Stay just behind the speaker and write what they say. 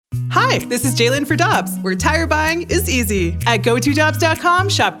Hi, this is Jalen for Dobbs, where tire buying is easy. At GoToDobbs.com,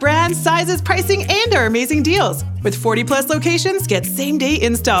 shop brands, sizes, pricing, and our amazing deals. With 40-plus locations, get same-day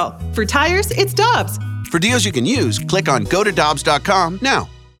install. For tires, it's Dobbs. For deals you can use, click on GoToDobbs.com now.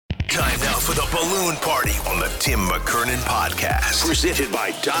 Time now for the Balloon Party on the Tim McKernan Podcast. Presented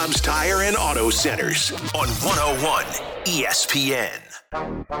by Dobbs Tire and Auto Centers on 101 ESPN.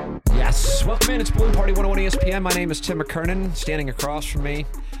 Yes. Welcome in. It's Balloon Party 101 ESPN. My name is Tim McKernan. Standing across from me,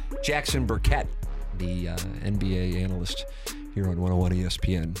 Jackson Burkett, the NBA analyst here on 101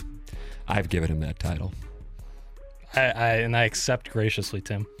 ESPN. I've given him that title. I accept graciously,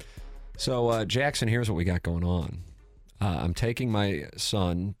 Tim. So, Jackson, here's what we got going on. I'm taking my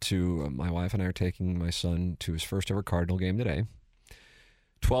son to, my wife and I are taking my son to his first ever Cardinal game today.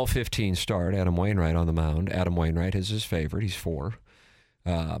 12:15 start, Adam Wainwright on the mound. Adam Wainwright is his favorite. He's 4.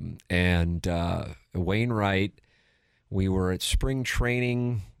 Wainwright, we were at spring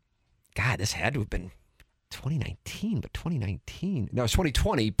training. God, this had to have been 2019, but 2019. No, it's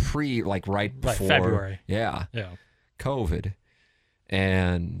 2020, right before. February. Yeah. COVID.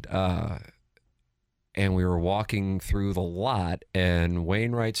 And we were walking through the lot, and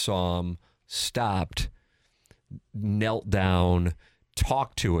Wainwright saw him, stopped, knelt down,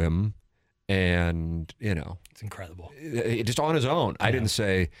 talked to him, and, it's incredible. Just on his own. Yeah. I didn't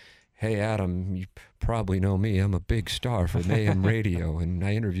say, hey, Adam, you probably know me. I'm a big star for AM radio, and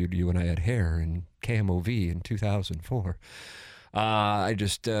I interviewed you when I had hair in KMOV in 2004. He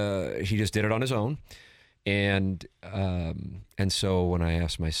just did it on his own. And so when I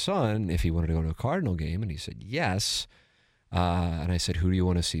asked my son if he wanted to go to a Cardinal game, and he said yes, and I said, who do you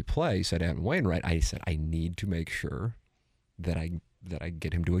want to see play? He said, Adam Wainwright. I said, I need to make sure that I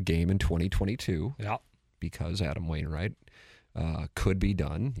get him to a game in 2022. Yeah. Because Adam Wainwright could be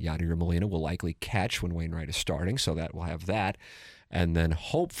done. Yadier Molina will likely catch when Wainwright is starting, so that we'll have that. And then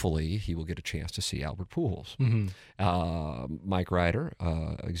hopefully he will get a chance to see Albert Pujols. Mm-hmm. Mike Ryder,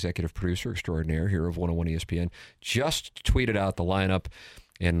 executive producer extraordinaire here of 101 ESPN, just tweeted out the lineup.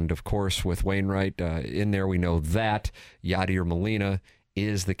 And, of course, with Wainwright in there, we know that Yadier Molina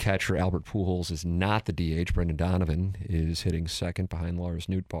is the catcher. Albert Pujols is not the DH. Brendan Donovan is hitting second behind Lars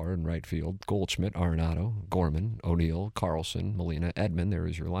Nootbaar in right field. Goldschmidt, Arenado, Gorman, O'Neill, Carlson, Molina, Edman. There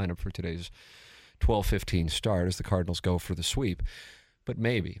is your lineup for today's 12:15 start as the Cardinals go for the sweep. But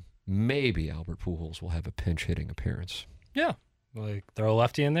maybe Albert Pujols will have a pinch hitting appearance. Yeah. Like throw a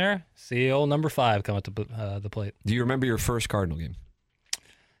lefty in there, see old number 5 come at the plate. Do you remember your first Cardinal game?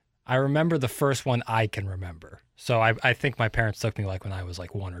 I remember the first one I can remember. So I think my parents took me when I was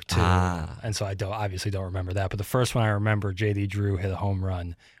 1 or 2. And so I obviously don't remember that. But the first one I remember, J.D. Drew hit a home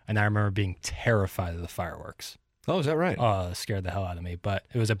run. And I remember being terrified of the fireworks. Oh, is that right? Scared the hell out of me. But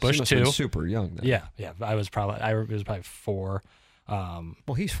it was at Busch you must 2. have been super young then. Yeah. It was probably 4. Well,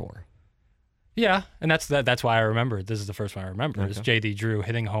 he's 4. Yeah, and that's why I remember it. This is the first one I remember. Is J.D. Drew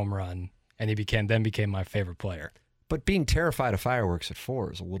hitting a home run, and he became my favorite player. But being terrified of fireworks at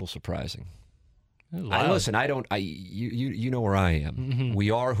 4 is a little surprising. Listen, you know where I am. Mm-hmm.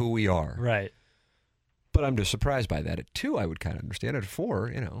 We are who we are. Right. But I'm just surprised by that. At 2, I would kind of understand. At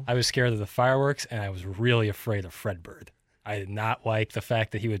 4, I was scared of the fireworks, and I was really afraid of Fred Bird. I did not like the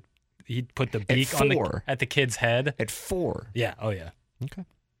fact that he'd put the beak at the kid's head. At 4? Yeah. Oh, yeah. Okay.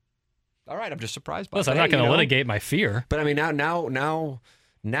 All right. I'm just surprised by that. Listen, I'm not going to litigate my fear. But, I mean,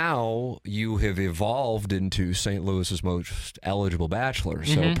 now you have evolved into St. Louis's most eligible bachelor,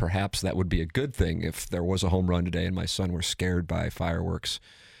 so perhaps that would be a good thing if there was a home run today and my son were scared by fireworks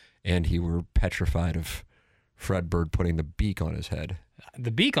and he were petrified of Fred Bird putting the beak on his head. The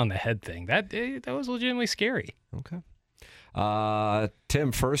beak on the head thing, that was legitimately scary. Okay.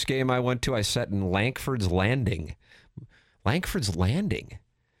 Tim, first game I went to, I sat in Langford's Landing. Langford's Landing?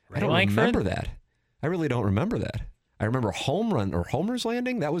 Right, I don't Langford? remember that. I really don't remember that. I remember Homer's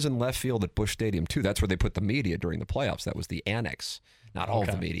Landing. That was in left field at Busch Stadium, too. That's where they put the media during the playoffs. That was the annex, not all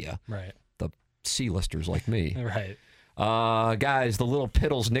of the media. Right. The C-listers like me. Right. Guys, the Little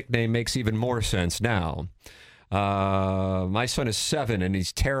Piddles nickname makes even more sense now. My son is 7, and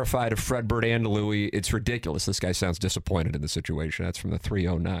he's terrified of Fred Bird and Louie. It's ridiculous. This guy sounds disappointed in the situation. That's from the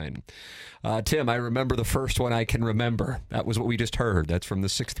 309. Tim, I remember the first one I can remember. That was what we just heard. That's from the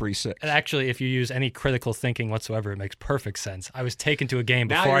 636. And actually, if you use any critical thinking whatsoever, it makes perfect sense. I was taken to a game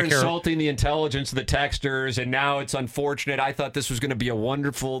before now you're insulting the intelligence of the texters, and now it's unfortunate. I thought this was going to be a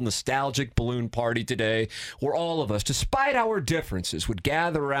wonderful, nostalgic balloon party today where all of us, despite our differences, would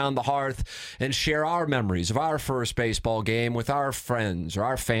gather around the hearth and share our memories of our first baseball game with our friends or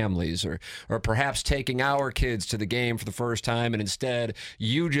our families, or perhaps taking our kids to the game for the first time, and instead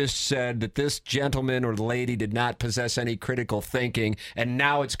you just said that this gentleman or lady did not possess any critical thinking, and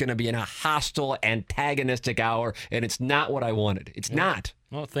now it's going to be in a hostile, antagonistic hour, and it's not what I wanted. It's not.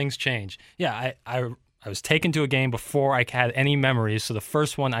 Well, things change. Yeah, I was taken to a game before I had any memories, so the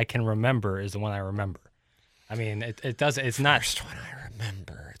first one I can remember is the one I remember. I mean, it's not... First one I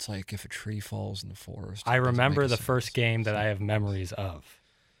remember. It's like if a tree falls in the forest. I remember the first game that I have memories of.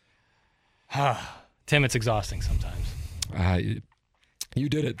 Tim, it's exhausting sometimes. You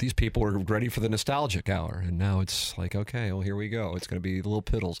did it. These people were ready for the nostalgic hour, and now it's like, okay, well, here we go. It's going to be Lil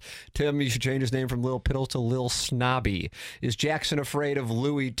Piddles. Tim, you should change his name from Lil Piddles to Lil Snobby. Is Jackson afraid of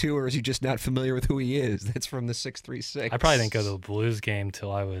Louis, too, or is he just not familiar with who he is? That's from the 636. I probably didn't go to the Blues game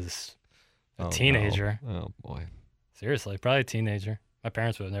till I was a teenager. No. Oh, boy. Seriously, probably a teenager. My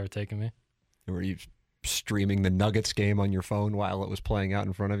parents would have never taken me. Were you streaming the Nuggets game on your phone while it was playing out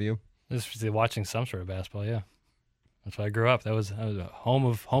in front of you? This was watching some sort of basketball, yeah. That's where I grew up. That was a home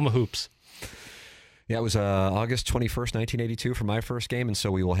of hoops. Yeah, it was August 21st, 1982 for my first game, and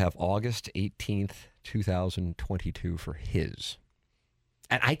so we will have August 18th, 2022 for his.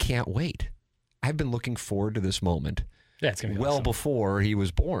 And I can't wait. I've been looking forward to this moment it's gonna be well awesome. Before he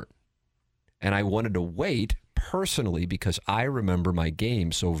was born. And I wanted to wait personally because I remember my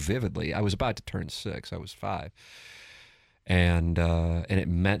game so vividly. I was about to turn 6. I was 5. And it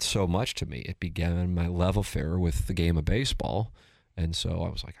meant so much to me. It began my love affair with the game of baseball. And so I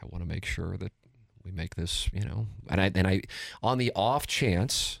was like, I want to make sure that we make this, and I on the off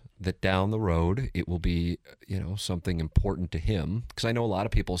chance that down the road it will be, something important to him. Because I know a lot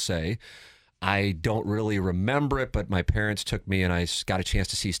of people say, I don't really remember it, but my parents took me and I got a chance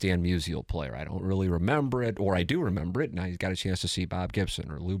to see Stan Musial play. I don't really remember it, or I do remember it, and I got a chance to see Bob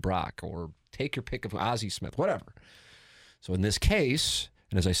Gibson or Lou Brock, or take your pick of Ozzie Smith, whatever. So in this case,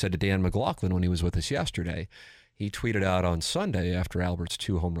 and as I said to Dan McLaughlin when he was with us yesterday, he tweeted out on Sunday after Albert's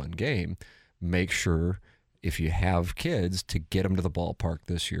 2-home run game, make sure if you have kids to get them to the ballpark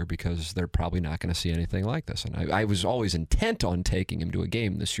this year because they're probably not going to see anything like this. And I was always intent on taking him to a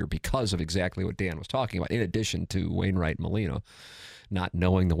game this year because of exactly what Dan was talking about, in addition to Wainwright and Molina, not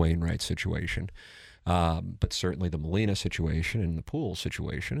knowing the Wainwright situation, but certainly the Molina situation and the Poole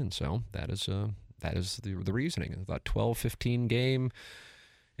situation. And so that is the reasoning. About 12-15 game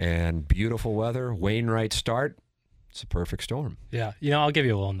and beautiful weather, Wainwright start. It's a perfect storm. Yeah. I'll give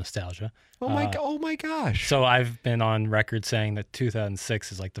you a little nostalgia. Oh my gosh. So I've been on record saying that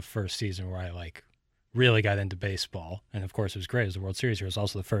 2006 is like the first season where I really got into baseball. And of course it was great. It was the World Series. It was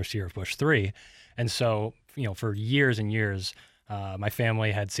also the first year of Bush 3. And so, for years and years, my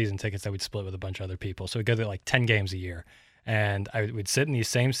family had season tickets that we'd split with a bunch of other people. So we'd go to 10 games a year. And we'd sit in these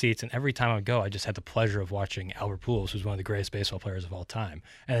same seats, and every time I would go, I just had the pleasure of watching Albert Pujols, who's one of the greatest baseball players of all time.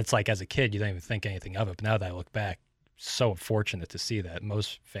 And it's like, as a kid, you don't even think anything of it. But now that I look back, so fortunate to see that.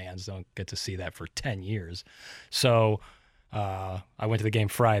 Most fans don't get to see that for 10 years. So I went to the game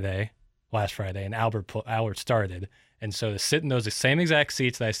last Friday, and Albert started. And so to sit in those same exact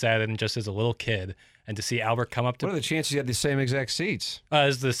seats that I sat in just as a little kid, and to see Albert come up to... What are the chances you had the same exact seats?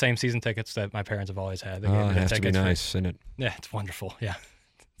 It's the same season tickets that my parents have always had. It has to be nice, isn't it? Yeah, it's wonderful. Yeah.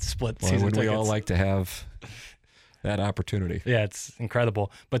 Split season tickets. Wouldn't we all like to have that opportunity? Yeah, it's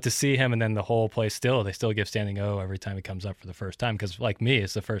incredible. But to see him and then the whole place they still give standing O every time he comes up for the first time. Because like me,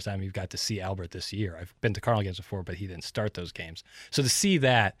 it's the first time you've got to see Albert this year. I've been to Cardinal games before, but he didn't start those games. So to see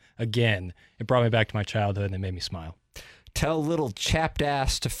that again, it brought me back to my childhood and it made me smile. Tell little chapped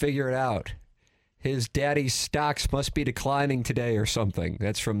ass to figure it out. His daddy's stocks must be declining today or something.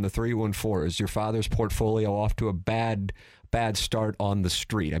 That's from the 314. Is your father's portfolio off to a bad start on the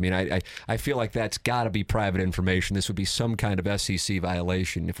street? I mean, I feel like that's got to be private information. This would be some kind of SEC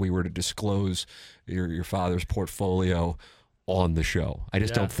violation if we were to disclose your father's portfolio on the show. I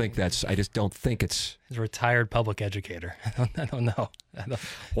just don't think it's... He's a retired public educator. I don't know.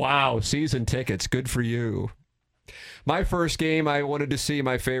 Wow, season tickets. Good for you. My first game, I wanted to see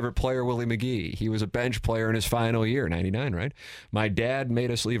my favorite player, Willie McGee. He was a bench player in his final year, 99, right? My dad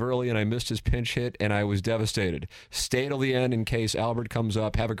made us leave early, and I missed his pinch hit, and I was devastated. Stay till the end in case Albert comes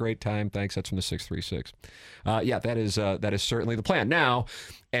up. Have a great time. Thanks. That's from the 636. That is certainly the plan. Now,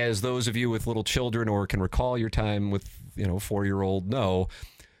 as those of you with little children or can recall your time with 4-year-old know,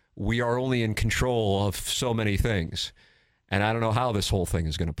 we are only in control of so many things, and I don't know how this whole thing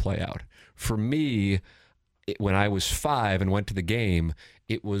is going to play out. For me, when I was 5 and went to the game,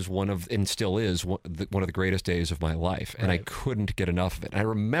 it was and still is one of the greatest days of my life, and I couldn't get enough of it. And I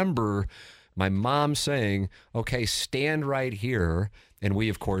remember my mom saying, okay, stand right here And we,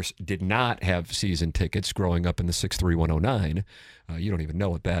 of course, did not have season tickets growing up in the 63109. You don't even know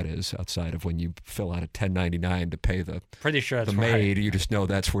what that is outside of when you fill out a 1099 to pay the Pretty sure that's the maid. right. You just know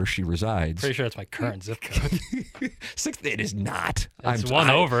that's where she resides. Pretty sure it's my current zip code. It is not. It's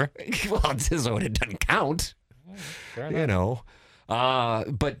over. Well, so it doesn't count. Fair enough. You know.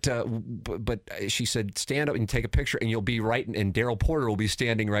 But she said, stand up and take a picture, and you'll be right, and Daryl Porter will be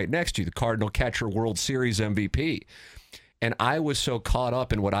standing right next to you, the Cardinal catcher, World Series MVP. And I was so caught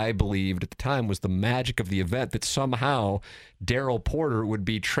up in what I believed at the time was the magic of the event that somehow Daryl Porter would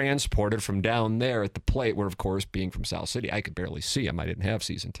be transported from down there at the plate, where, of course, being from South City, I could barely see him. I didn't have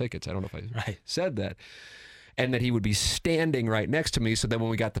season tickets. I don't know if I said that. And that he would be standing right next to me. So then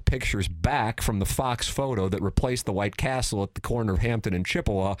when we got the pictures back from the Fox photo that replaced the White Castle at the corner of Hampton and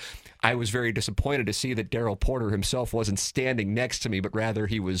Chippewa, I was very disappointed to see that Daryl Porter himself wasn't standing next to me, but rather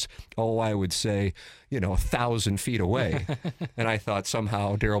he was, I would say, 1,000 feet away. And I thought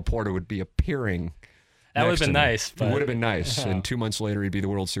somehow Daryl Porter would be appearing. That would have been nice. But... It would have been nice. And 2 months later, he'd be the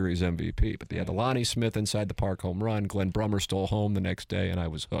World Series MVP. But they had the Lonnie Smith inside the park home run. Glenn Brummer stole home the next day, and I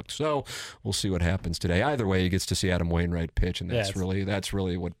was hooked. So we'll see what happens today. Either way, he gets to see Adam Wainwright pitch, and that's really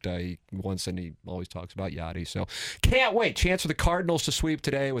what he wants, and he always talks about Yachty. So can't wait. Chance for the Cardinals to sweep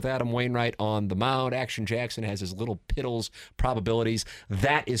today with Adam Wainwright on the mound. Action Jackson has his little piddles probabilities.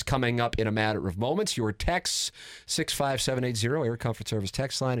 That is coming up in a matter of moments. Your texts, 65780, Air Comfort Service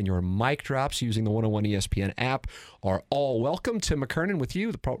text line, and your mic drops using the 101 ESPN app are all welcome. Tim McKernan with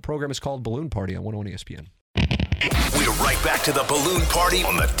you. The program is called Balloon Party on 101 ESPN. We're right back to the Balloon Party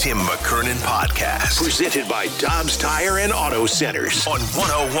on the Tim McKernan Podcast. Presented by Dobbs Tire and Auto Centers on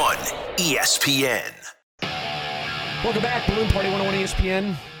 101 ESPN. Welcome back. Balloon Party 101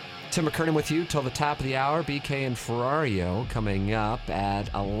 ESPN. Tim McKernan with you till the top of the hour. BK and Ferrario coming up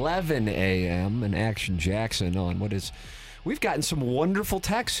at 11 a.m. and Action Jackson on what is... We've gotten some wonderful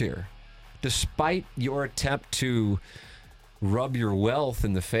texts here. Despite your attempt to rub your wealth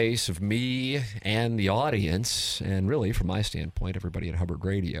in the face of me and the audience, and really, from my standpoint, everybody at Hubbard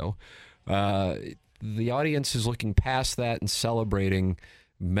Radio, the audience is looking past that and celebrating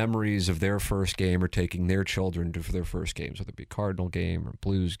memories of their first game or taking their children to their first games, whether it be a Cardinal game or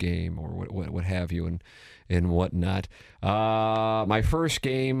Blues game or what have you and whatnot. My first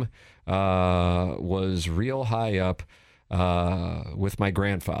game was real high up with my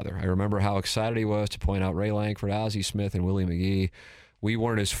grandfather. I remember how excited he was to point out Ray Lankford, Ozzie Smith, and Willie McGee. We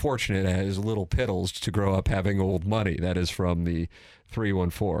weren't as fortunate as little piddles to grow up having old money. That is from the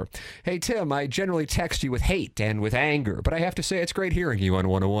 314. Hey, Tim, I generally text you with hate and with anger, but I have to say it's great hearing you on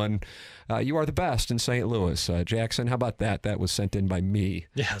 101. You are the best in St. Louis. Jackson, how about that? That was sent in by me.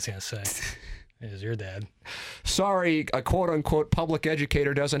 Yeah, I was going to say. It was your dad. Sorry, a quote-unquote public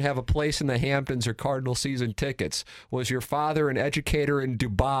educator doesn't have a place in the Hamptons or Cardinal season tickets. Was your father an educator in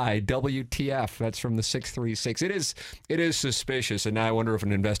Dubai? WTF. That's from the 636. It is suspicious, and now I wonder if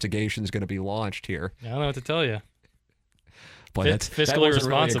an investigation is going to be launched here. I don't know what to tell you. Boy, that wasn't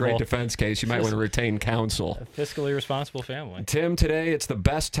really a great defense case. You might want to retain counsel. A fiscally responsible family. Tim, today it's the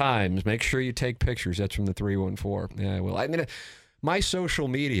best times. Make sure you take pictures. That's from the 314. Yeah, I will. I mean, my social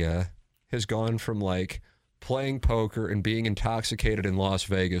media has gone from like playing poker and being intoxicated in Las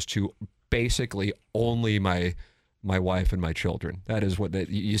Vegas to basically only my wife and my children. That is what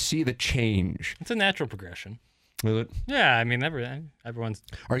you see the change. It's a natural progression. Is it? Yeah, I mean, everyone's...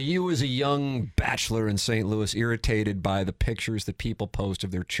 Are you, as a young bachelor in St. Louis, irritated by the pictures that people post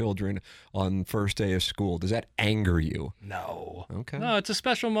of their children on first day of school? Does that anger you? No. Okay. No, it's a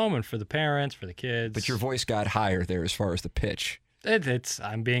special moment for the parents, for the kids. But your voice got higher there as far as the pitch.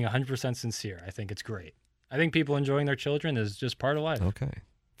 I'm being 100% sincere. I think it's great. I think people enjoying their children is just part of life. Okay.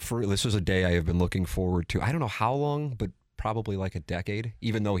 This is a day I have been looking forward to. I don't know how long, but probably like a decade.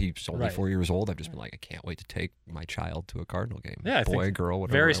 Even though he's only 4 years old, I've just been like, I can't wait to take my child to a Cardinal game. Yeah, boy, girl,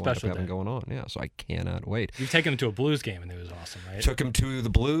 whatever. Very I special having going on. Yeah, so I cannot wait. You've taken him to a Blues game, and it was awesome, right? Took him to the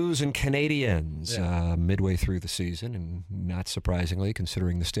Blues and Canadiens midway through the season, and not surprisingly,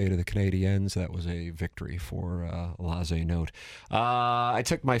 considering the state of the Canadiens, that was a victory for Laissez Note. I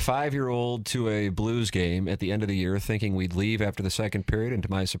took my 5-year-old to a Blues game at the end of the year, thinking we'd leave after the second period, and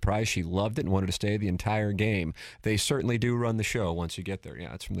to my surprise, she loved it and wanted to stay the entire game. They certainly do run the show once you get there.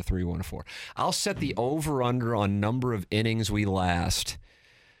 Yeah, it's from the 314. I'll set the over-under on number of innings we last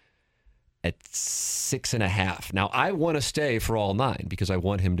at 6.5. Now, I want to stay for all 9 because I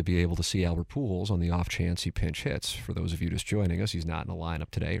want him to be able to see Albert Pujols on the off chance he pinch hits. For those of you just joining us, he's not in the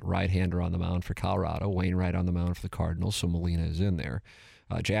lineup today. Right-hander on the mound for Colorado. Wainwright on the mound for the Cardinals, so Molina is in there.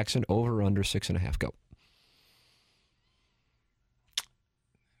 Jackson, over, under 6.5. Go.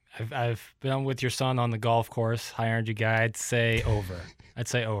 I've been with your son on the golf course, high energy guy. I'd say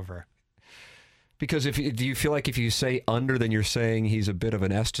over. Because do you feel like if you say under, then you're saying he's a bit of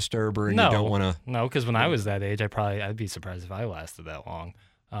an S disturber and you don't want to? No, because when I was that age, I'd be surprised if I lasted that long.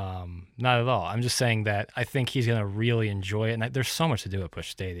 Not at all. I'm just saying that I think he's going to really enjoy it. And there's so much to do at Busch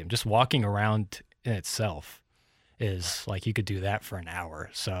Stadium. Just walking around in itself is like you could do that for an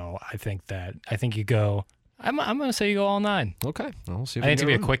hour. So I think you go. I'm going to say you go all 9. Okay. We'll see if I think it's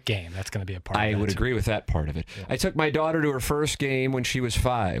going to be a quick game. That's going to be a part of it. I would agree with that part of it. Yeah. I took my daughter to her first game when she was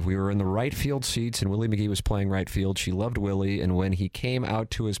 5. We were in the right field seats, and Willie McGee was playing right field. She loved Willie, and when he came out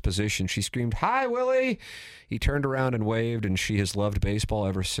to his position, she screamed, "Hi, Willie!" He turned around and waved, and she has loved baseball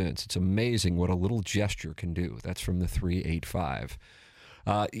ever since. It's amazing what a little gesture can do. That's from the 385.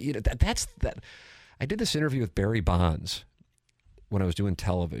 That's that. I did this interview with Barry Bonds when I was doing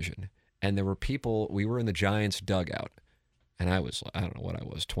television. And there were people, we were in the Giants dugout, and I don't know what I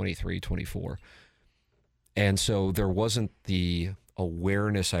was, 23, 24. And so there wasn't the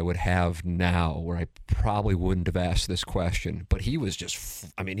awareness I would have now where I probably wouldn't have asked this question. But he was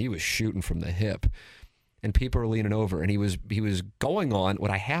he was shooting from the hip. And people are leaning over, and he was going on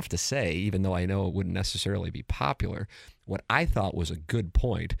what I have to say, even though I know it wouldn't necessarily be popular, what I thought was a good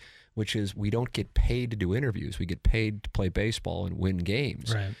point, which is we don't get paid to do interviews. We get paid to play baseball and win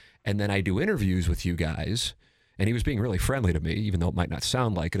games. Right. And then I do interviews with you guys, and he was being really friendly to me, even though it might not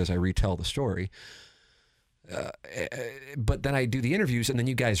sound like it as I retell the story. But then I do the interviews, and then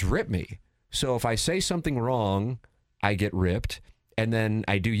you guys rip me. So if I say something wrong, I get ripped, and then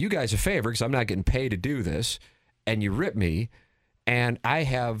I do you guys a favor because I'm not getting paid to do this, and you rip me, and I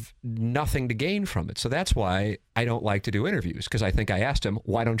have nothing to gain from it. So that's why I don't like to do interviews, because I think I asked him,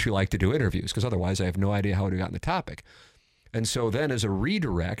 why don't you like to do interviews? Because otherwise I have no idea how to get on the topic. And so then as a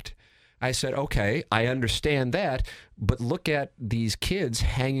redirect, I said, okay, I understand that, but look at these kids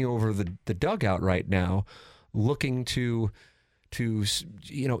hanging over the dugout right now, looking to,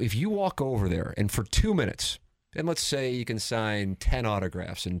 if you walk over there and for 2 minutes, and let's say you can sign 10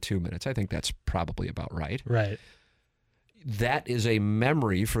 autographs in 2 minutes, I think that's probably about right. Right. That is a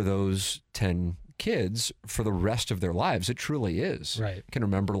memory for those 10 kids for the rest of their lives. It truly is. Right. I can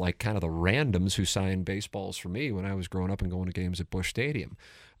remember like kind of the randoms who signed baseballs for me when I was growing up and going to games at Busch Stadium.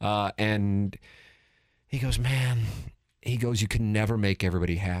 And he goes, you can never make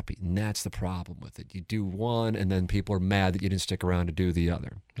everybody happy. And that's the problem with it. You do one and then people are mad that you didn't stick around to do the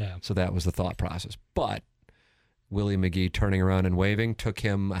other. Yeah. So that was the thought process. But Willie McGee turning around and waving took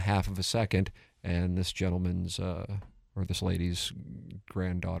him a half of a second, and this gentleman's or this lady's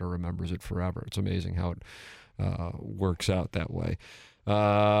granddaughter remembers it forever. It's amazing how it works out that way.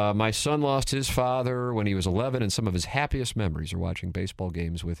 My son lost his father when he was 11, and some of his happiest memories are watching baseball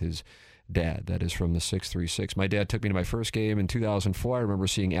games with his dad. That is from the 636. My dad took me to my first game in 2004. I remember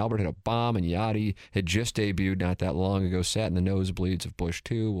seeing Albert hit a bomb, and Yachty had just debuted not that long ago, sat in the nosebleeds of Busch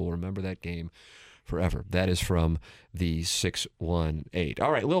 2. We'll remember that game forever. That is from the 618.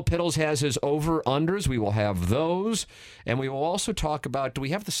 All right, Lil Piddles has his over-unders. We will have those. And we will also talk about, do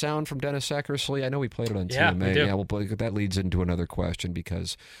we have the sound from Dennis Eckersley? I know we played it on TMA. We do. Yeah, well, that leads into another question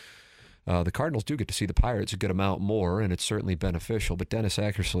because the Cardinals do get to see the Pirates a good amount more, and it's certainly beneficial. But Dennis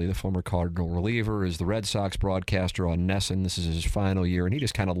Eckersley, the former Cardinal reliever, is the Red Sox broadcaster on NESN. This is his final year, and he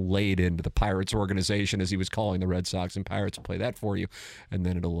just kind of laid into the Pirates organization as he was calling the Red Sox, and Pirates will play that for you, and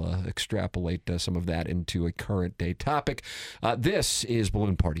then it'll extrapolate some of that into a current-day topic. This is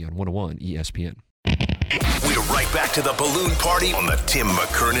Balloon Party on 101 ESPN. We're right back to the Balloon Party on the Tim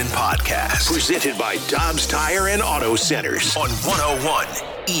McKernan Podcast. Presented by Dobbs Tire and Auto Centers on 101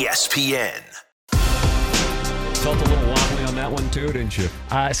 ESPN. Felt a little wobbly on that one too, didn't you?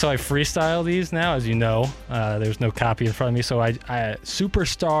 So I freestyle these now, as you know. There's no copy in front of me, so I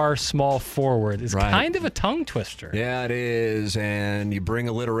superstar small forward is kind of a tongue twister. Yeah, it is, and you bring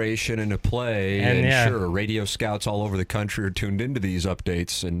alliteration into play, and sure, radio scouts all over the country are tuned into these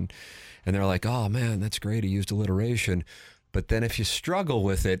updates, and they're like, oh, man, that's great. He used alliteration. But then if you struggle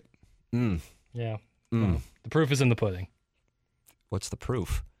with it, Yeah. Well, the proof is in the pudding. What's the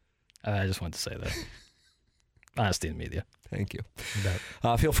proof? I just wanted to say that. Honesty in media. Thank you.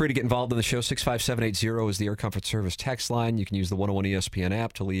 Feel free to get involved in the show. 65780 is the Air Comfort Service text line. You can use the 101 ESPN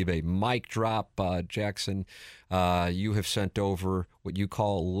app to leave a mic drop. Jackson, you have sent over what you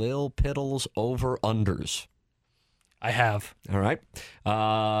call Lil Piddles over-unders. I have. All right.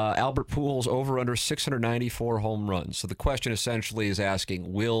 Albert Pujols over under 694 home runs. So the question essentially is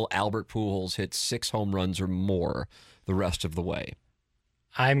asking, will Albert Pujols hit 6 home runs or more the rest of the way?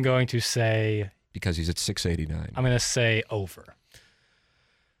 I'm going to say... Because he's at 689. I'm going to say over.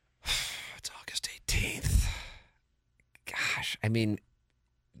 It's August 18th. Gosh, I mean,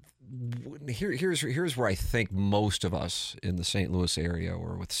 here's where I think most of us in the St. Louis area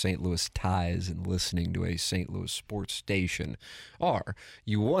or with St. Louis ties and listening to a St. Louis sports station are.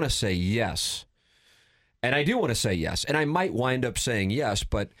 You want to say yes, and I do want to say yes, and I might wind up saying yes,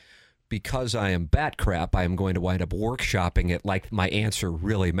 but because I am bat crap, I am going to wind up workshopping it like my answer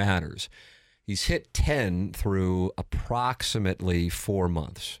really matters. He's hit 10 through approximately 4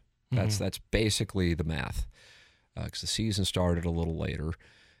 months. That's basically the math, because the season started a little later.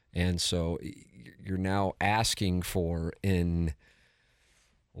 And so you're now asking for, in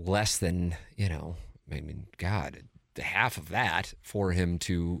less than, God, half of that for him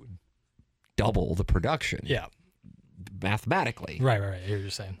to double the production. Yeah. Mathematically. Right. You're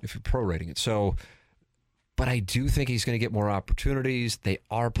saying. If you're prorating it. So, but I do think he's going to get more opportunities. They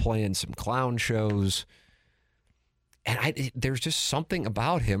are playing some clown shows. And there's just something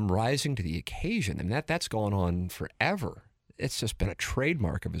about him rising to the occasion. And that's gone on forever. It's just been a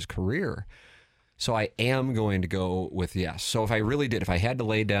trademark of his career. So I am going to go with yes. So if I had to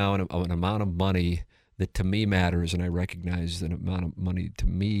lay down an amount of money that to me matters, and I recognize that amount of money to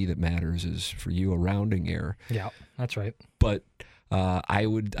me that matters is for you a rounding error. Yeah, that's right. But I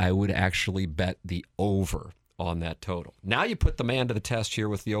would actually bet the over on that total. Now you put the man to the test here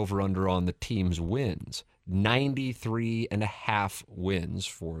with the over-under on the team's wins. 93.5 wins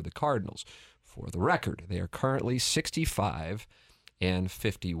for the Cardinals. For the record, they are currently 65-51,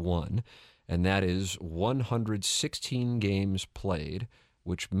 and that is 116 games played,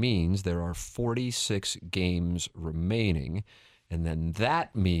 which means there are 46 games remaining, and then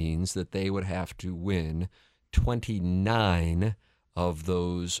that means that they would have to win 29 of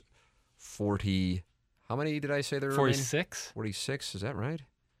those 40. How many did I say there were 46? Remaining? 46, is that right?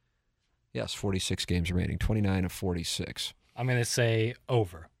 Yes, 46 games remaining, 29 of 46. I'm going to say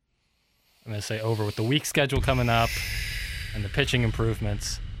over. I'm going to say over with the weak schedule coming up and the pitching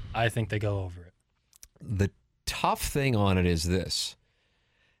improvements. I think they go over it. The tough thing on it is this.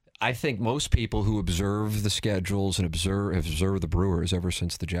 I think most people who observe the schedules and have observed the Brewers ever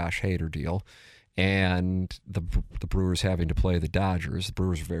since the Josh Hader deal and the Brewers having to play the Dodgers. The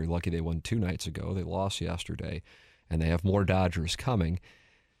Brewers were very lucky they won 2 nights ago. They lost yesterday, and they have more Dodgers coming.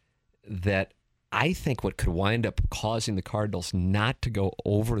 That I think what could wind up causing the Cardinals not to go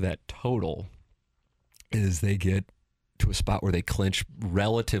over that total is they get to a spot where they clinch,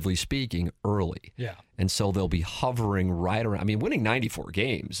 relatively speaking, early. Yeah. And so they'll be hovering right around. I mean, winning 94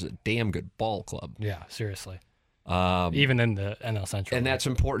 games is a damn good ball club. Yeah, seriously. Even in the NL Central. And that's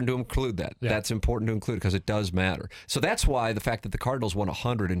important to include that. Yeah. That's important to include because it does matter. So that's why the fact that the Cardinals won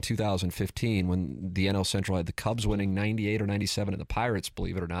 100 in 2015 when the NL Central had the Cubs winning 98 or 97 and the Pirates,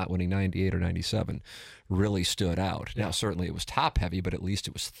 believe it or not, winning 98 or 97 really stood out. Yeah. Now, certainly it was top-heavy, but at least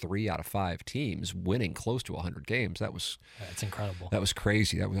it was 3 out of 5 teams winning close to 100 games. That's incredible. That was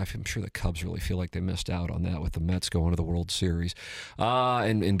crazy. I'm sure the Cubs really feel like they missed out on that with the Mets going to the World Series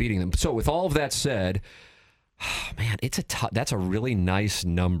and beating them. So with all of that said, man, that's a really nice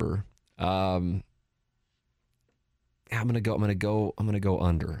number. I'm gonna go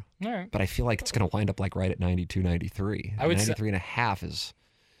under. All right. But I feel like it's gonna wind up like right at 92, 93. I would 93 and a half is.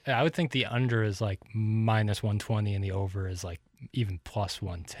 Yeah, I would think the under is like minus 120 and the over is like even plus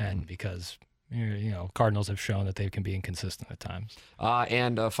 110 because Cardinals have shown that they can be inconsistent at times.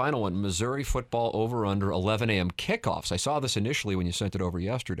 And a final one, Missouri football over-under 11 a.m. kickoffs. I saw this initially when you sent it over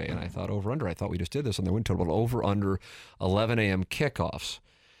yesterday, and I thought over-under. I thought we just did this on the win total, but over-under 11 a.m. kickoffs.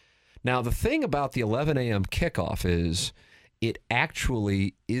 Now, the thing about the 11 a.m. kickoff is it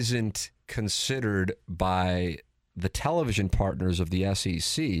actually isn't considered by the television partners of the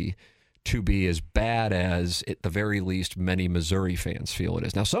SEC to be as bad as, at the very least, many Missouri fans feel it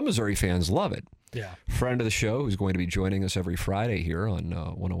is. Now, some Missouri fans love it. Yeah. Friend of the show, who's going to be joining us every Friday here on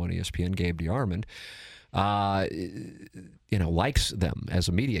 101 ESPN, Gabe DeArmond, likes them as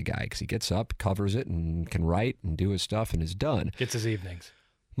a media guy because he gets up, covers it, and can write and do his stuff and is done. Gets his evenings.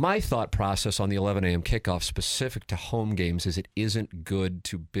 My thought process on the 11 a.m. kickoff specific to home games is it isn't good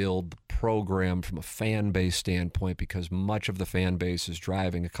to build the program from a fan base standpoint because much of the fan base is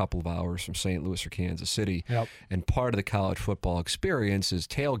driving a couple of hours from St. Louis or Kansas City. Yep. And part of the college football experience is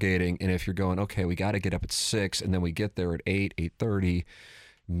tailgating. And if you're going, okay, we got to get up at 6 and then we get there at 8, 8:30,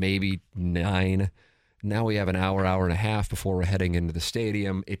 maybe 9. Now we have an hour and a half before we're heading into the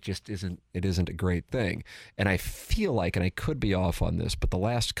stadium. It just isn't a great thing. And I feel like, and I could be off on this, but the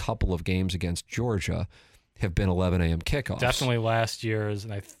last couple of games against Georgia have been 11 a.m. kickoffs. Definitely last year's,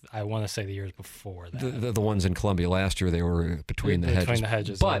 and I want to say the years before that. The ones in Columbia last year, they were between the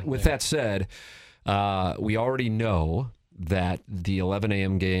hedges. But with that said, we already know that the 11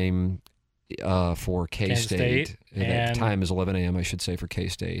 a.m. game for K-State. And the time is 11 a.m., I should say, for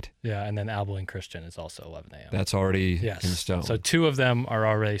K-State. Yeah, and then Abilene Christian is also 11 a.m. That's already in stone. So 2 of them are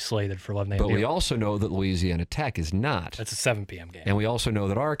already slated for 11 a.m. But we also know that Louisiana Tech is not. That's a 7 p.m. game. And we also know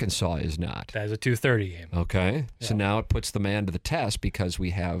that Arkansas is not. That is a 2:30 game. Okay. Yeah. So now it puts the man to the test because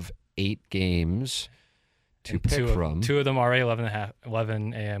we have 8 games to pick from. 2 of them are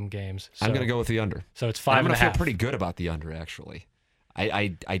 11 a.m. games. So, I'm going to go with the under. So it's 5.5. I'm going to feel pretty good about the under, actually.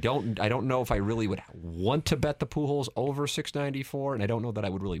 I don't know if I really would want to bet the Pujols over 694, and I don't know that I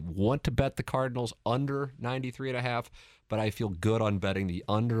would really want to bet the Cardinals under 93.5, but I feel good on betting the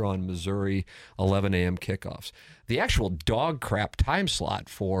under on Missouri 11 a.m. kickoffs. The actual dog crap time slot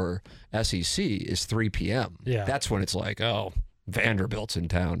for SEC is 3 p.m. Yeah. That's when it's like, oh, Vanderbilt's in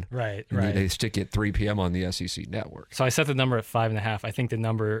town. Right. They stick it at 3 p.m. on the SEC network. So I set the number at 5.5. I think the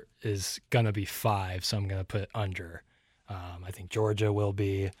number is going to be 5, so I'm going to put under. I think Georgia will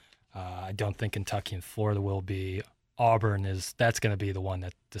be. I don't think Kentucky and Florida will be. Auburn that's going to be the one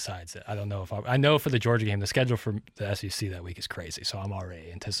that decides it. I don't know if I know for the Georgia game, the schedule for the SEC that week is crazy, so I'm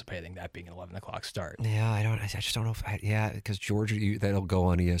already anticipating that being an 11 o'clock start. Yeah, I just don't know if because Georgia, that'll go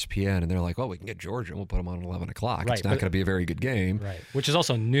on ESPN, and they're like, well, we can get Georgia, and we'll put them on 11 o'clock. Right, it's not going to be a very good game. Right, which is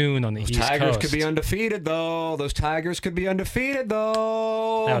also noon on the East Coast. Tigers could be undefeated, though. Those Tigers could be undefeated,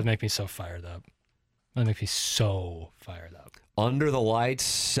 though. That would make me so fired up. That would make me so fired up. Under the lights,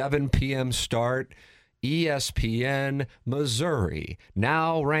 7 p.m. start. ESPN, Missouri,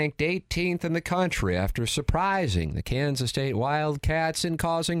 now ranked 18th in the country after surprising the Kansas State Wildcats and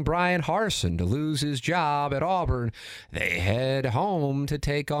causing Brian Harsin to lose his job at Auburn. They head home to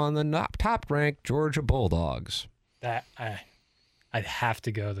take on the top-ranked Georgia Bulldogs. I'd have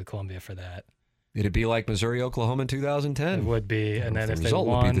to go to Columbia for that. It'd be like Missouri-Oklahoma in 2010. It would be, and then if the they result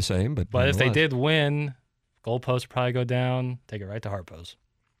won, would be the same. But if they did win, goalposts would probably go down. Take it right to Harpo's.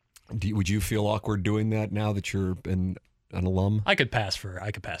 Would you feel awkward doing that now that you're an alum? I could pass for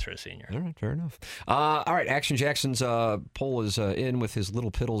a senior. All right, fair enough. All right, Action Jackson's poll is in with his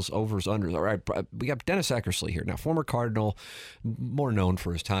Little Piddles overs unders. All right, we got Dennis Eckersley here now, former Cardinal, more known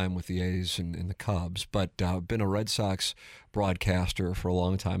for his time with the A's and the Cubs, but been a Red Sox broadcaster for a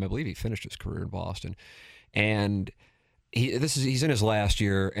long time. I believe he finished his career in Boston, and he's in his last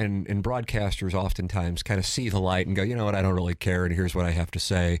year, and broadcasters oftentimes kind of see the light and go, you know what, I don't really care, and here's what I have to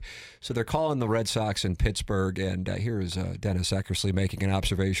say. So they're calling the Red Sox in Pittsburgh, and here is Dennis Eckersley making an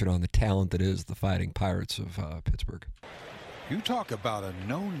observation on the talent that is the Fighting Pirates of Pittsburgh. You talk about a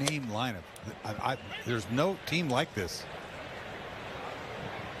no-name lineup. There's no team like this.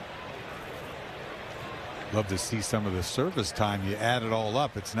 Love to see some of the service time. You add it all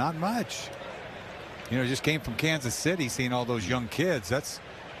up. It's not much. You know, just came from Kansas City, seeing all those young kids.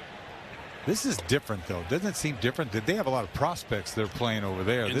 This is different, though. Doesn't it seem different? Did they have a lot of prospects they're playing over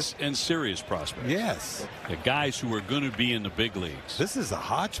there? And serious prospects. Yes. The guys who are going to be in the big leagues. This is a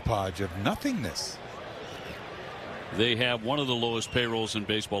hodgepodge of nothingness. They have one of the lowest payrolls in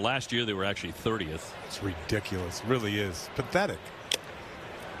baseball. Last year, they were actually 30th. It's ridiculous. It really is. Pathetic.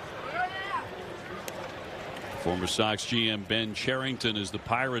 Former Sox GM Ben Cherington is the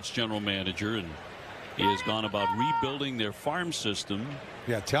Pirates general manager, and he has gone about rebuilding their farm system.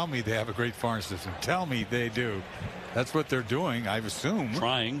 Yeah, tell me they have a great farm system. Tell me they do. That's what they're doing, I assume.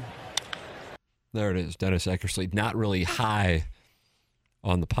 Trying. There it is, Dennis Eckersley, not really high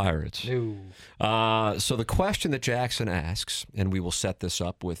on the Pirates. No. So the question that Jackson asks, and we will set this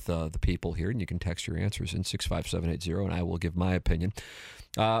up with the people here, and you can text your answers in 65780, and I will give my opinion.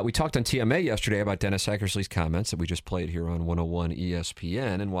 We talked on TMA yesterday about Dennis Eckersley's comments that we just played here on 101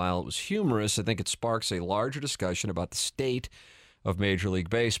 ESPN, and while it was humorous, I think it sparks a larger discussion about the state of Major League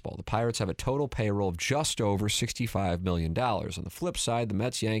Baseball. The Pirates have a total payroll of just over $65 million. On the flip side, the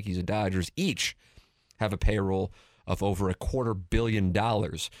Mets, Yankees, and Dodgers each have a payroll of over $250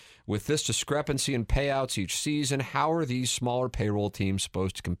 million. With this discrepancy in payouts each season, how are these smaller payroll teams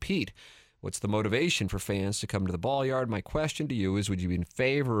supposed to compete? What's the motivation for fans to come to the ball yard? My question to you is, would you be in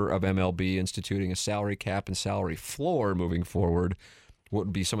favor of MLB instituting a salary cap and salary floor moving forward? What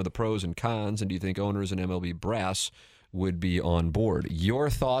would be some of the pros and cons? And do you think owners and MLB brass would be on board?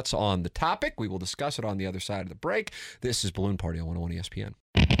 Your thoughts on the topic. We will discuss it on the other side of the break. This is Balloon Party on 101 ESPN.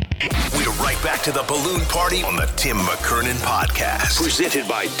 We're right back to the Balloon Party on the Tim McKernan Podcast. Presented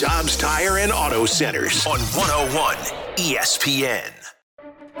by Dobbs Tire and Auto Centers on 101 ESPN.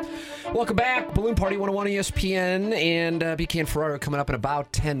 Welcome back. Balloon Party 101 ESPN, and BK and Ferraro coming up in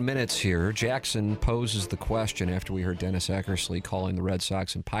about 10 minutes here. Jackson poses the question after we heard Dennis Eckersley calling the Red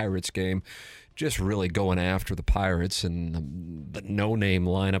Sox and Pirates game. just really going after the Pirates and the no-name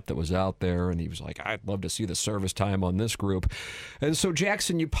lineup that was out there. And he was like, I'd love to see the service time on this group. And so,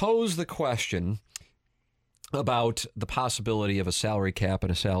 Jackson, you pose the question about the possibility of a salary cap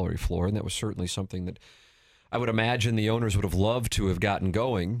and a salary floor, and that was certainly something that I would imagine the owners would have loved to have gotten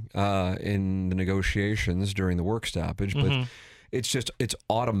going in the negotiations during the work stoppage, but it's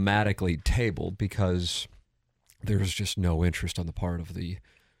automatically tabled because there's just no interest on the part of the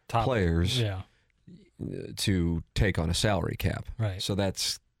players to take on a salary cap. Right. So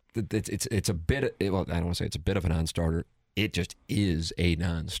it's a bit. Well, I don't want to say it's a bit of a non-starter. It just is a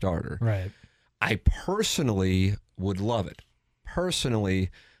non-starter. Right. I personally would love it.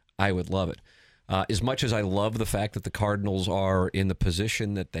 I would love it. As much as I love the fact that the Cardinals are in the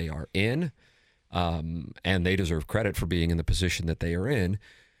position that they are in, and they deserve credit for being in the position that they are in,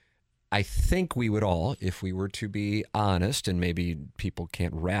 I think we would all, if we were to be honest, and maybe people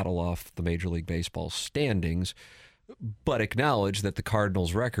can't rattle off the Major League Baseball standings, but acknowledge that the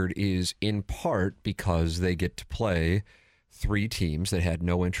Cardinals' record is in part because they get to play 3 teams that had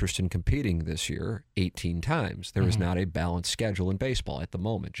no interest in competing this year 18 times. There is not a balanced schedule in baseball at the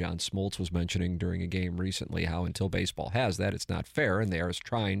moment. John Smoltz was mentioning during a game recently how until baseball has that, it's not fair, and they are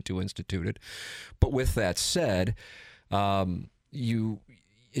trying to institute it. But with that said,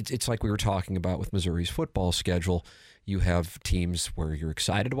 it's like we were talking about with Missouri's football schedule. You have teams where you're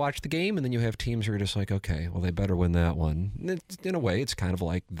excited to watch the game, and then you have teams where you're just like, okay, well, they better win that one. In a way, it's kind of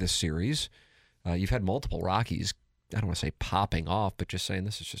like this series. You've had multiple Rockies, I don't want to say popping off, but just saying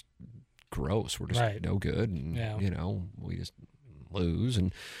this is just gross. We're just no good, and we just lose.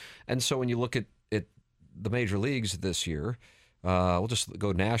 And so when you look at the major leagues this year, we'll just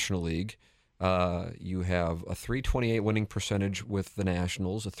go National League. You have a .328 winning percentage with the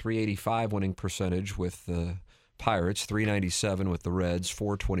Nationals, a .385 winning percentage with the Pirates, .397 with the Reds,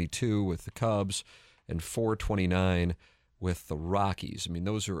 .422 with the Cubs, and .429 with the Rockies. I mean,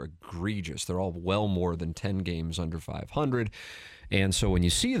 those are egregious. They're all well more than 10 games under 500. And so when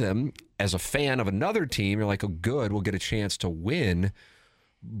you see them as a fan of another team, you're like, oh, good, we'll get a chance to win.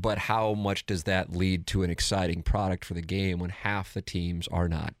 But how much does that lead to an exciting product for the game when half the teams are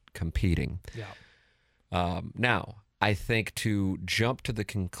not competing? Yeah. Now, I think to jump to the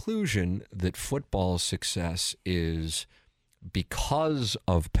conclusion that football's success is because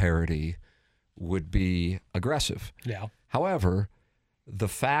of parity would be aggressive. Yeah. However, the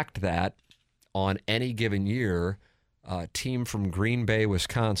fact that on any given year, a team from Green Bay,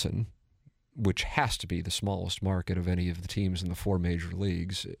 Wisconsin, which has to be the smallest market of any of the teams in the 4 major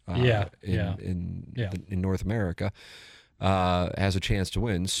leagues in North America, has a chance to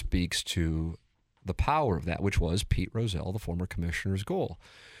win, speaks to the power of that, which was Pete Rozelle, the former commissioner's goal.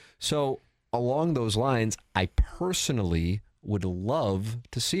 So along those lines, I personally would love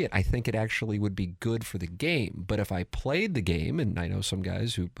to see it. I think it actually would be good for the game. But if I played the game, and I know some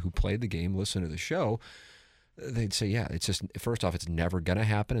guys who played the game, listen to the show, they'd say, yeah, it's just, first off, it's never going to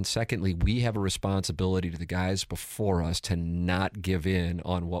happen. And secondly, we have a responsibility to the guys before us to not give in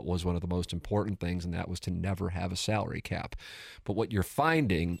on what was one of the most important things, and that was to never have a salary cap. But what you're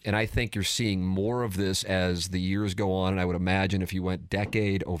finding, and I think you're seeing more of this as the years go on, and I would imagine if you went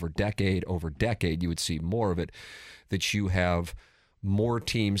decade over decade over decade, you would see more of it, that you have more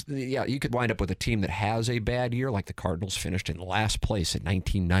teams. Yeah, you could wind up with a team that has a bad year, like the Cardinals finished in last place in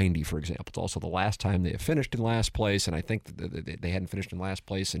 1990, for example. It's also the last time they have finished in last place, and I think that they hadn't finished in last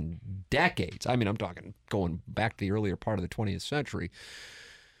place in decades. I mean, I'm talking going back to the earlier part of the 20th century,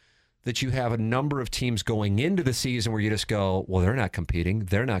 that you have a number of teams going into the season where you just go, well, they're not competing.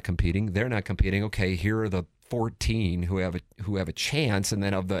 Okay, here are the 14 who have a chance, and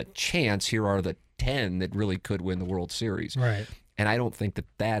then of the chance, here are the 10 that really could win the World Series. Right. And I don't think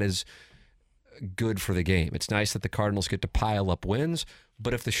that is good for the game. It's nice that the Cardinals get to pile up wins,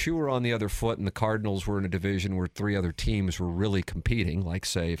 but if the shoe were on the other foot and the Cardinals were in a division where 3 other teams were really competing, like,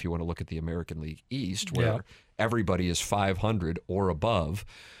 say, if you want to look at the American League East, where everybody is 500 or above,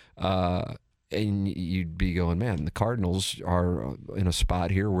 and you'd be going, man, the Cardinals are in a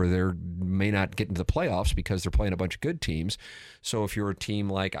spot here where they may not get into the playoffs because they're playing a bunch of good teams. So if you're a team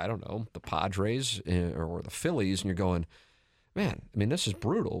like, I don't know, the Padres or the Phillies, and you're going, man, I mean, this is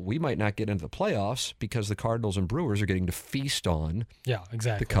brutal. We might not get into the playoffs because the Cardinals and Brewers are getting to feast on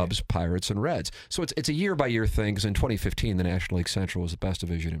the Cubs, Pirates, and Reds. So it's a year-by-year thing, because in 2015, the National League Central was the best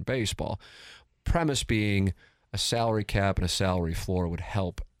division in baseball. Premise being a salary cap and a salary floor would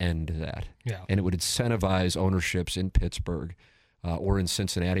help end that. Yeah. And it would incentivize ownerships in Pittsburgh or in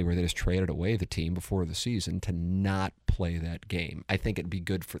Cincinnati where they just traded away the team before the season, to not play that game. I think it'd be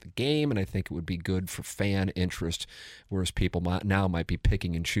good for the game, and I think it would be good for fan interest, whereas people now might be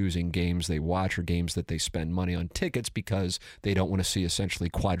picking and choosing games they watch or games that they spend money on tickets because they don't want to see essentially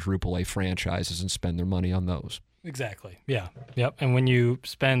quadruple A franchises and spend their money on those. Exactly. Yeah. Yep. And when you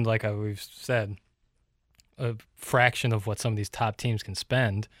spend, like we've said, a fraction of what some of these top teams can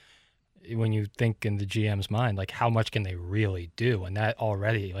spend, when you think in the GM's mind, like how much can they really do? And that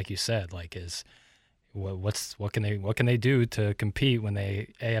already, like you said, like is what can they do to compete when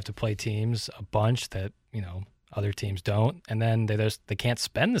they have to play teams a bunch that, you know, other teams don't, and then they can't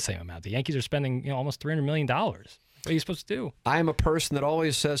spend the same amount. The Yankees are spending, you know, almost $300 million. What are you supposed to do? I'm a person that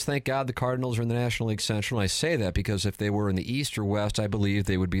always says, thank God the Cardinals are in the National League Central. And I say that because if they were in the East or West, I believe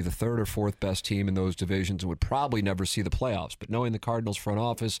they would be the third or fourth best team in those divisions and would probably never see the playoffs. But knowing the Cardinals front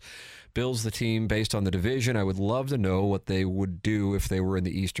office builds the team based on the division, I would love to know what they would do if they were in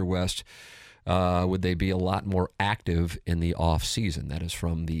the East or West. Would they be a lot more active in the offseason? That is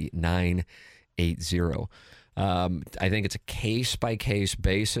from the 980. I think it's a case-by-case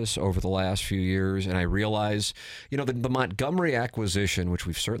basis over the last few years, and I realize, you know, the Montgomery acquisition, which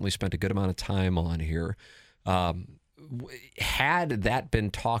we've certainly spent a good amount of time on here, had that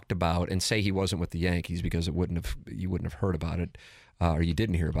been talked about, and say he wasn't with the Yankees because you wouldn't have heard about it, or you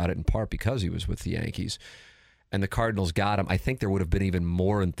didn't hear about it in part because he was with the Yankees, and the Cardinals got him, I think there would have been even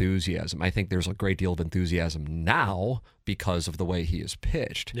more enthusiasm. I think there's a great deal of enthusiasm now because of the way he is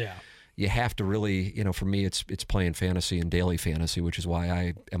pitched. Yeah. You have to really, you know, for me, it's playing fantasy and daily fantasy, which is why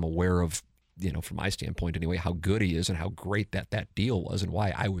I am aware of, you know, from my standpoint anyway, how good he is and how great that deal was and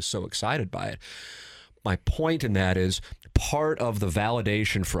why I was so excited by it. My point in that is part of the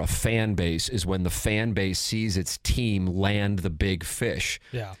validation for a fan base is when the fan base sees its team land the big fish.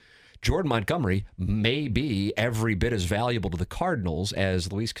 Yeah. Jordan Montgomery may be every bit as valuable to the Cardinals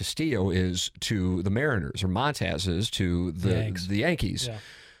as Luis Castillo is to the Mariners or Montez is to the Yankees. Yeah.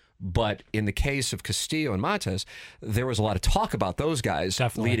 But in the case of Castillo and Montez, there was a lot of talk about those guys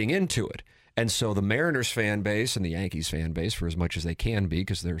leading into it. And so the Mariners fan base and the Yankees fan base, for as much as they can be,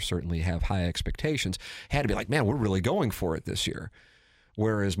 because they certainly have high expectations, had to be like, man, we're really going for it this year.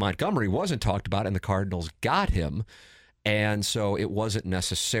 Whereas Montgomery wasn't talked about and the Cardinals got him. And so it wasn't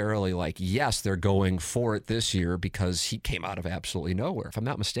necessarily like, yes, they're going for it this year because he came out of absolutely nowhere. If I'm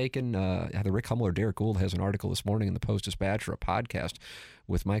not mistaken, either Rick Hummel or Derek Gould has an article this morning in the Post-Dispatch or a podcast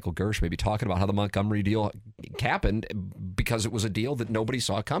with Michael Gersh maybe talking about how the Montgomery deal happened because it was a deal that nobody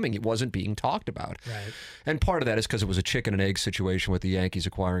saw coming. It wasn't being talked about. Right. And part of that is because it was a chicken and egg situation with the Yankees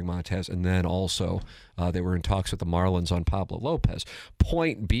acquiring Montez, and then also they were in talks with the Marlins on Pablo Lopez.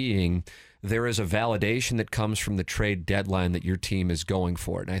 Point being, there is a validation that comes from the trade deadline that your team is going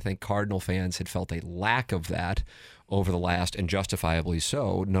for it. And I think Cardinal fans had felt a lack of that over the last, and justifiably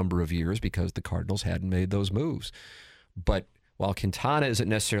so, number of years because the Cardinals hadn't made those moves. But while Quintana isn't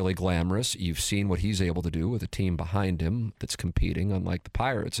necessarily glamorous, you've seen what he's able to do with a team behind him that's competing, unlike the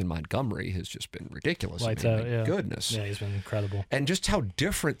Pirates. And Montgomery has just been ridiculous. Lights out, yeah. Goodness. Yeah, he's been incredible. And just how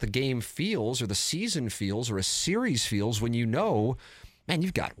different the game feels or the season feels or a series feels when you know, man,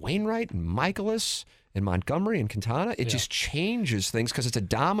 you've got Wainwright and Michaelis and Montgomery and Quintana. It just changes things because it's a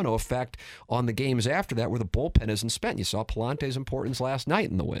domino effect on the games after that where the bullpen isn't spent. You saw Palante's importance last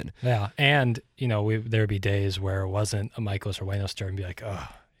night in the win. Yeah, and, you know, there would be days where it wasn't a Michaelis or Wainwright start and be like, oh,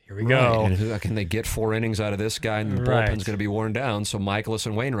 here we go. And can they get 4 innings out of this guy and the bullpen's going to be worn down? So Michaelis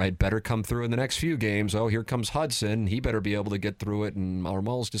and Wainwright better come through in the next few games. Oh, here comes Hudson. He better be able to get through it, and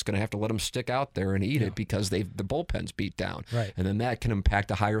Marmol's just going to have to let him stick out there and eat it because the bullpen's beat down. Right. And then that can impact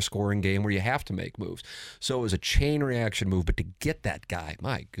a higher scoring game where you have to make moves. So it was a chain reaction move, but to get that guy,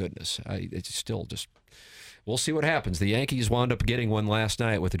 my goodness, it's still just... We'll see what happens. The Yankees wound up getting one last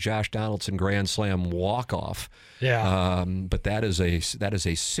night with a Josh Donaldson grand slam walk-off. Yeah. But that is a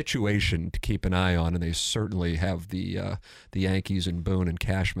situation to keep an eye on, and they certainly have the Yankees and Boone and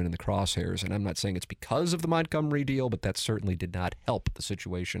Cashman in the crosshairs. And I'm not saying it's because of the Montgomery deal, but that certainly did not help the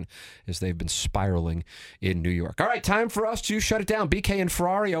situation as they've been spiraling in New York. All right, time for us to shut it down. BK and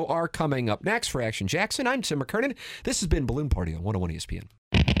Ferrario are coming up next for Action Jackson. I'm Tim McKernan. This has been Balloon Party on 101 ESPN.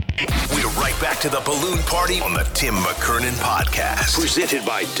 We're right back to the Balloon Party on the Tim McKernan Podcast. Presented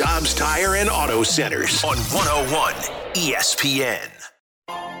by Dobbs Tire and Auto Centers on 101 ESPN.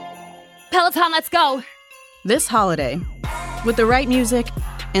 Peloton, let's go. This holiday, with the right music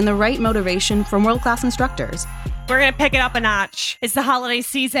and the right motivation from world-class instructors, we're going to pick it up a notch. It's the holiday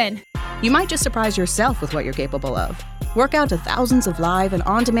season. You might just surprise yourself with what you're capable of. Work out to thousands of live and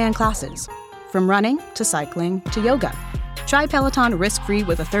on-demand classes, from running to cycling to yoga. Try Peloton risk-free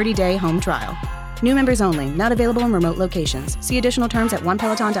with a 30-day home trial. New members only. Not available in remote locations. See additional terms at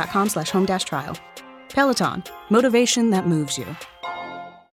onepeloton.com/home-trial. Peloton. Motivation that moves you.